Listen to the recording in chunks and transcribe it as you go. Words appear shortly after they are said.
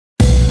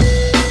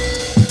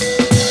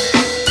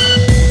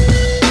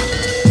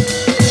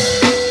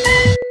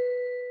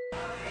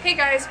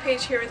exercise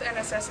page here with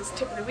NSS's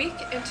Tip of the Week,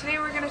 and today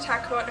we're going to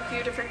talk about a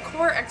few different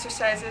core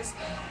exercises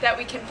that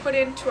we can put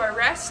into our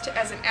rest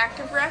as an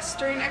active rest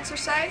during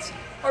exercise,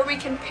 or we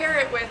can pair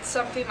it with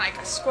something like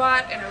a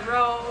squat and a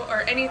row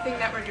or anything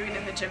that we're doing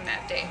in the gym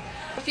that day.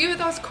 A few of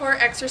those core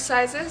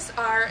exercises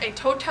are a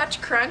toe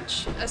touch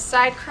crunch, a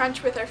side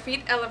crunch with our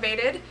feet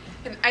elevated,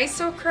 an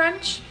iso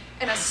crunch,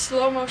 and a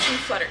slow motion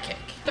flutter kick.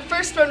 The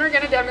first one we're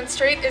going to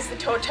demonstrate is the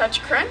toe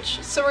touch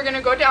crunch. So we're going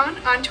to go down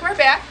onto our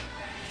back,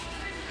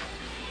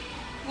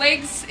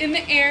 legs in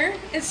the air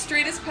as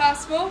straight as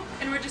possible,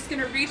 and we're just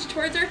going to reach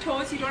towards our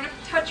toes. You don't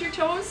have to touch your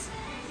toes,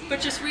 but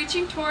just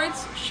reaching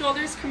towards,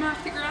 shoulders come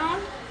off the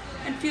ground,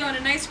 and feeling a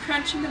nice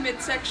crunch in the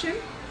midsection.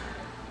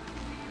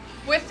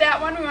 With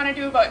that one, we want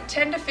to do about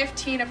 10 to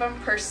 15 of them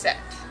per set.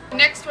 The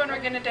next one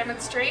we're going to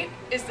demonstrate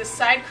is the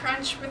side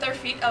crunch with our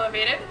feet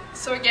elevated.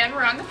 So again,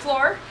 we're on the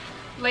floor,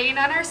 laying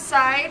on our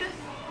side,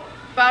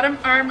 bottom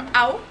arm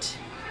out,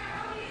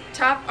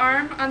 top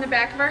arm on the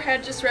back of our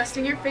head, just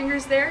resting your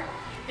fingers there,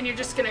 and you're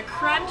just going to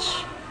crunch,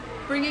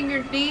 bringing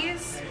your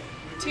knees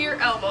to your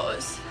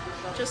elbows,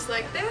 just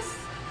like this.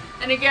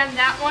 And again,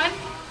 that one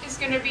is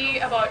going to be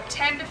about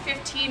 10 to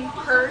 15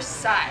 per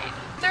side.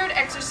 Third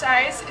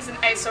exercise is an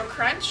iso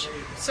crunch.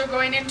 So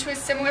going into a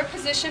similar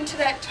position to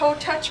that toe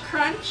touch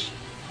crunch,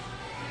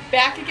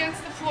 back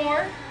against the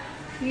floor,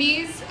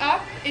 knees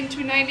up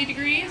into 90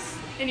 degrees,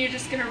 and you're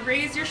just going to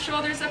raise your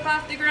shoulders up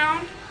off the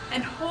ground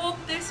and hold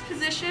this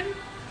position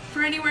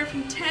for anywhere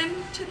from 10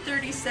 to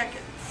 30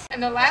 seconds.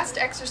 And the last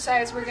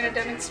exercise we're going to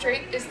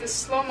demonstrate is the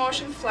slow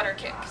motion flutter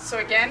kick. So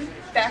again,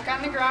 back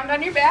on the ground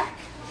on your back.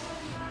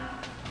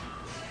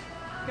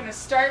 You're going to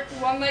start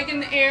one leg in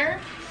the air,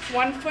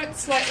 one foot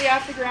slightly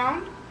off the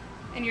ground,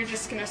 and you're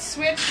just going to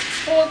switch,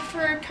 hold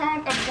for a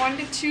count of 1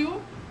 to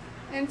 2,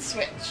 and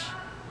switch,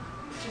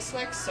 just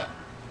like so.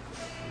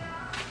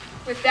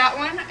 With that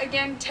one,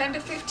 again, 10 to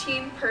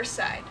 15 per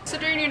side. So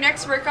during your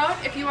next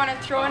workout, if you want to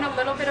throw in a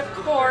little bit of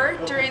core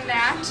during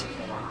that,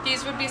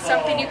 these would be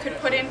something you could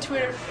put into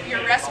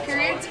your rest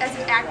periods as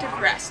an active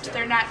rest.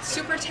 They're not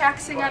super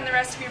taxing on the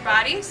rest of your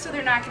body, so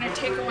they're not going to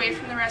take away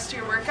from the rest of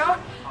your workout,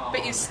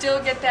 but you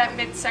still get that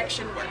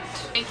midsection worked.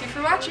 Thank you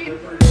for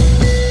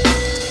watching.